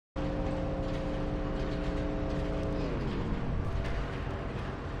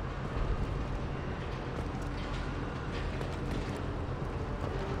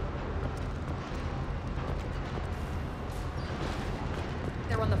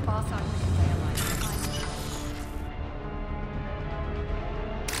far side of the conveyor line.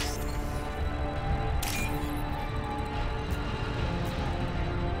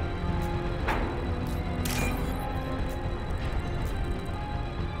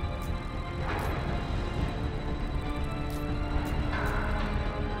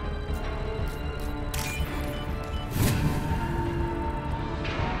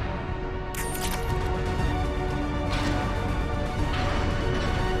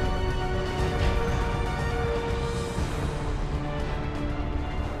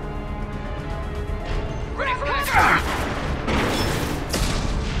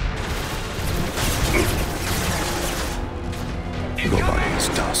 Nobody's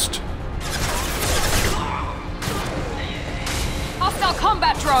dust. Hostile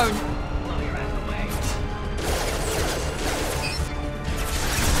combat drone!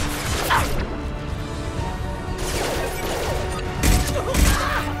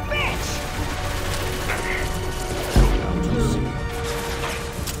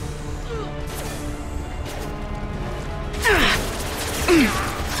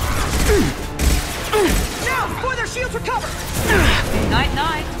 Now, before their shields recover! Night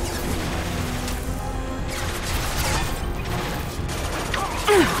night.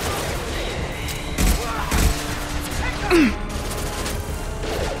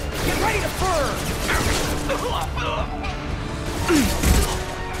 Get ready to burn!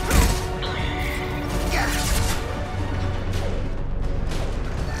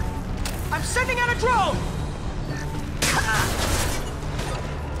 I'm sending out a drone!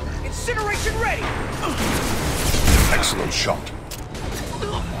 Incineration ready! Excellent shot.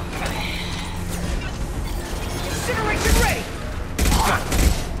 Incineration ready!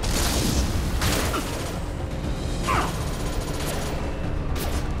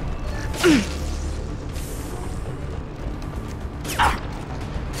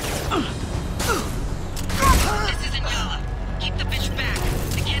 This isn't Yala. Keep the bitch back.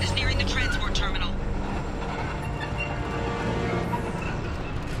 The kid is nearing the transport terminal.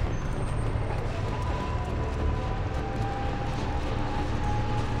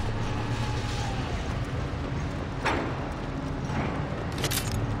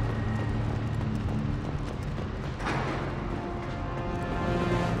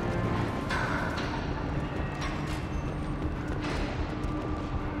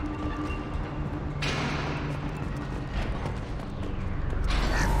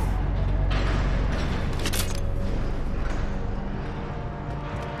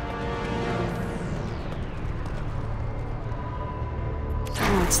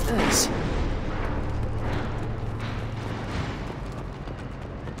 What's this?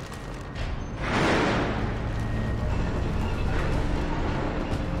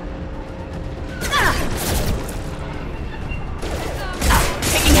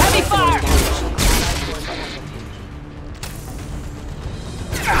 Taking heavy fire!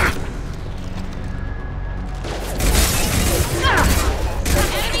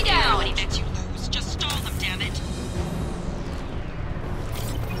 Enemy down! Nobody lets you lose. Just stall them, damn it.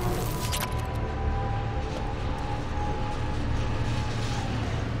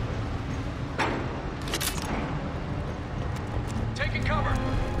 Taking cover!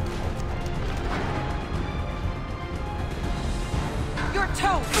 Your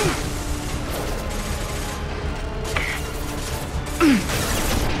toe!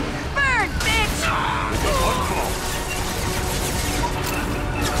 Burn, bitch!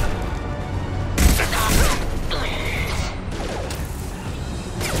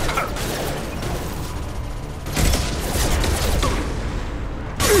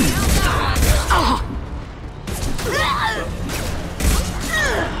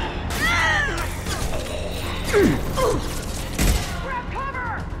 Grab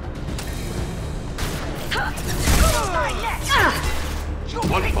cover!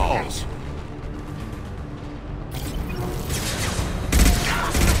 One falls.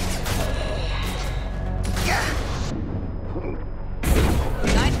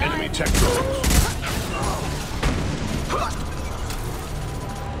 Enemy tech drones.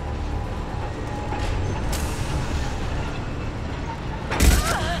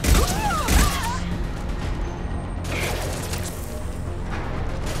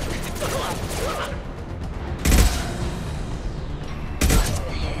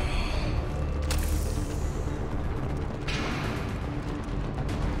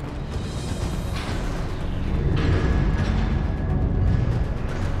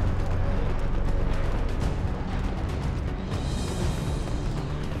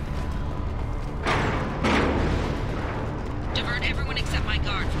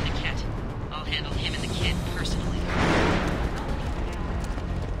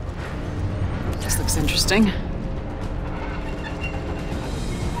 This looks interesting.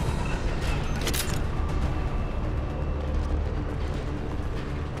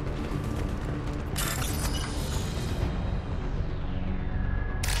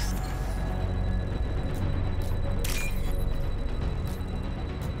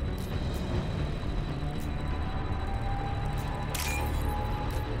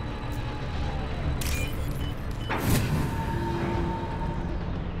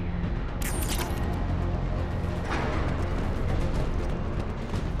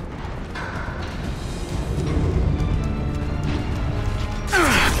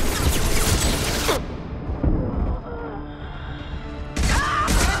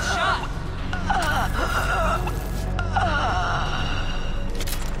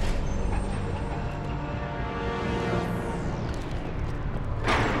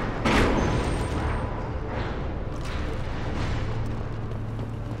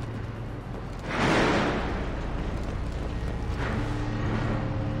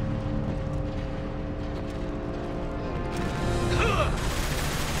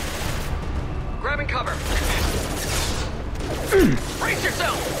 Grabbing cover. Brace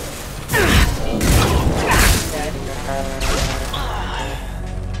yourself!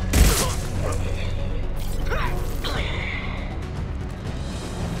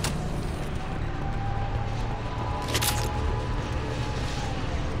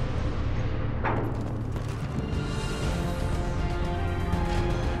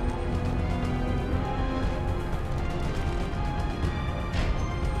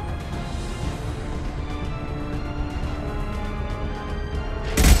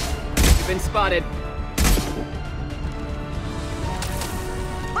 Been spotted.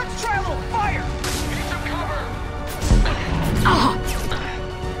 Let's try a little fire! Need some cover!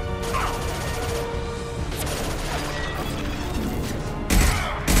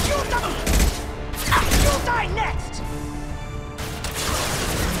 You'll die next!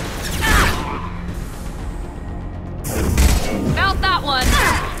 Felt that one.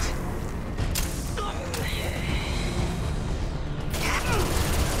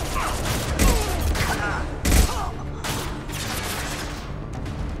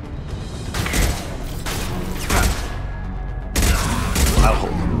 I'll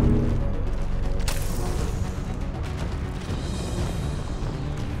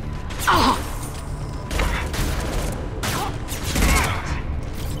hold them.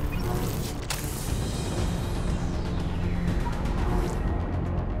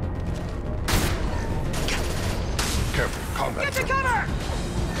 Careful, combat. Get to cover!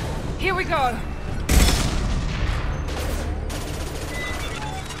 Here we go.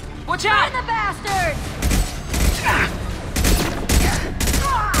 Watch out! The bastard!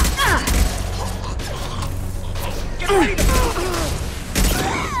 Get ready to move!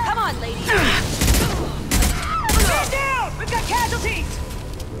 Come on, lady! Stand down! We've got casualties!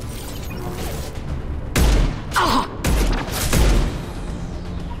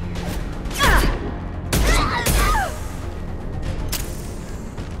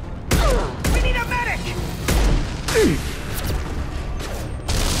 We need a medic!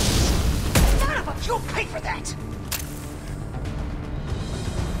 Son of a... You'll pay for that!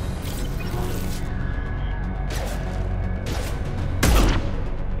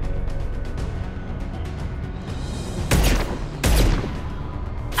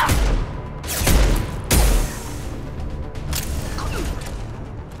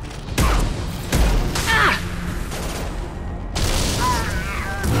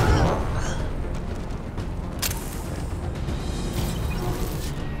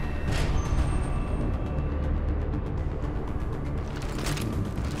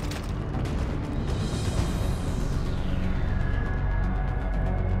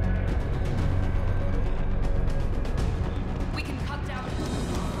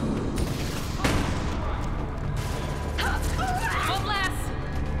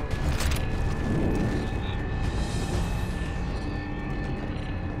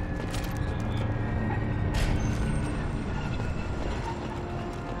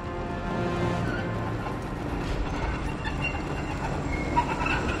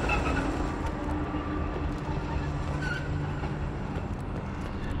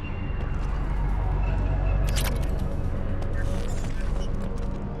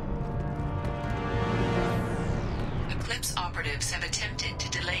 Operatives have attempted to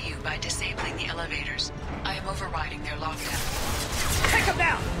delay you by disabling the elevators. I am overriding their lockdown. Take him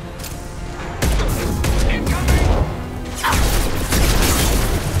down! Incoming!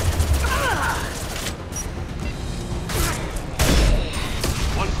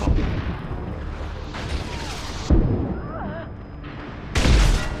 One fall.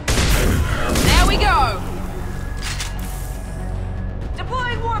 There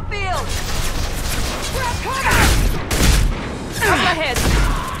ahead!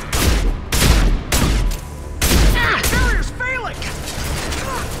 Barrier's failing!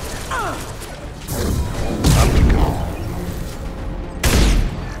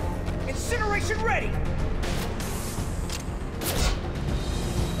 Incineration ready!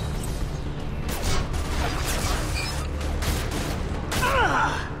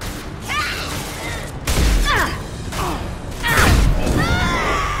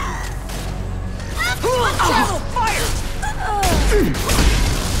 Channel fire!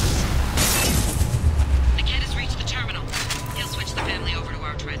 Niket has reached the terminal. He'll switch the family over to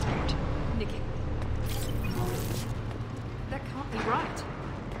our transport. Nikki. That can't be right.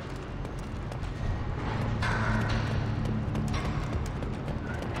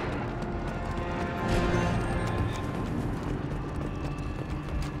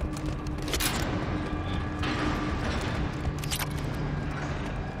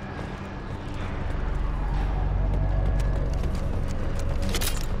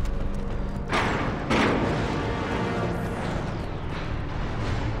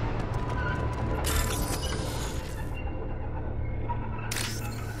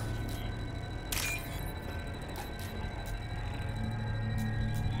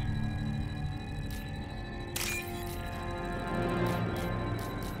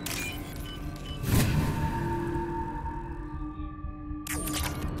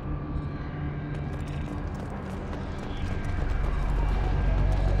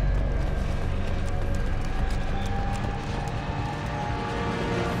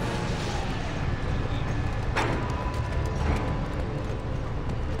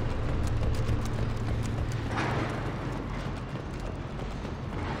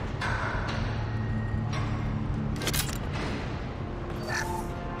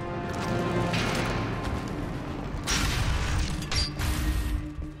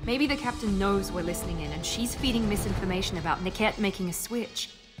 Maybe the captain knows we're listening in and she's feeding misinformation about Niket making a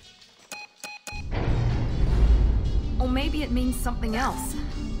switch. Or maybe it means something else.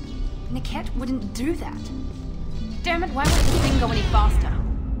 Niket wouldn't do that. Damn it, why won't the thing go any faster?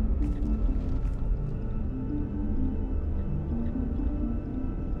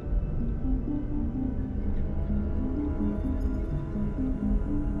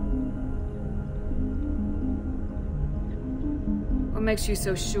 What makes you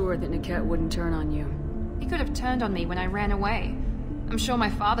so sure that Niket wouldn't turn on you? He could have turned on me when I ran away. I'm sure my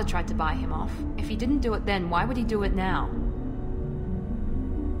father tried to buy him off. If he didn't do it then, why would he do it now?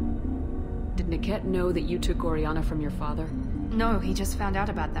 Did Niket know that you took Oriana from your father? No, he just found out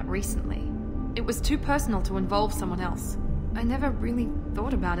about that recently. It was too personal to involve someone else. I never really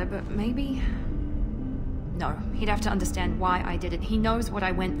thought about it, but maybe... No, he'd have to understand why I did it. He knows what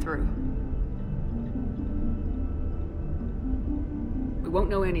I went through. We won't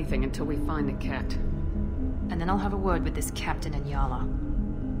know anything until we find Niket. And then I'll have a word with this captain and Yala.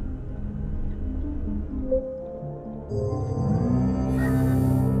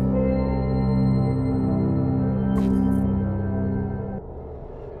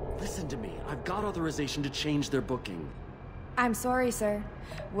 Listen to me. I've got authorization to change their booking. I'm sorry, sir.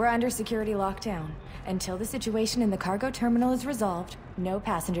 We're under security lockdown. Until the situation in the cargo terminal is resolved, no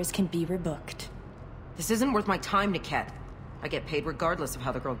passengers can be rebooked. This isn't worth my time, Niket. I get paid regardless of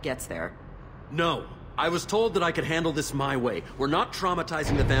how the girl gets there. No. I was told that I could handle this my way. We're not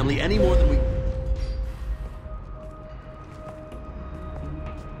traumatizing the family any more than we...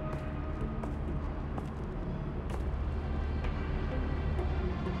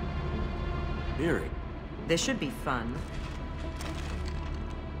 Miri. This should be fun.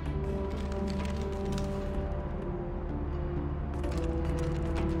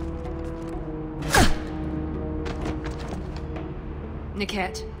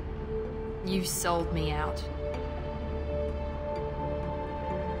 Niket, you sold me out.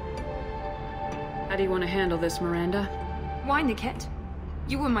 How do you want to handle this, Miranda? Why, Niket?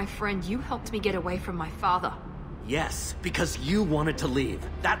 You were my friend. You helped me get away from my father. Yes, because you wanted to leave.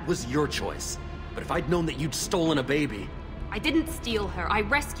 That was your choice. But if I'd known that you'd stolen a baby... I didn't steal her. I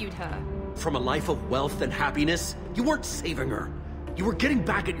rescued her. From a life of wealth and happiness, you weren't saving her. You were getting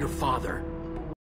back at your father.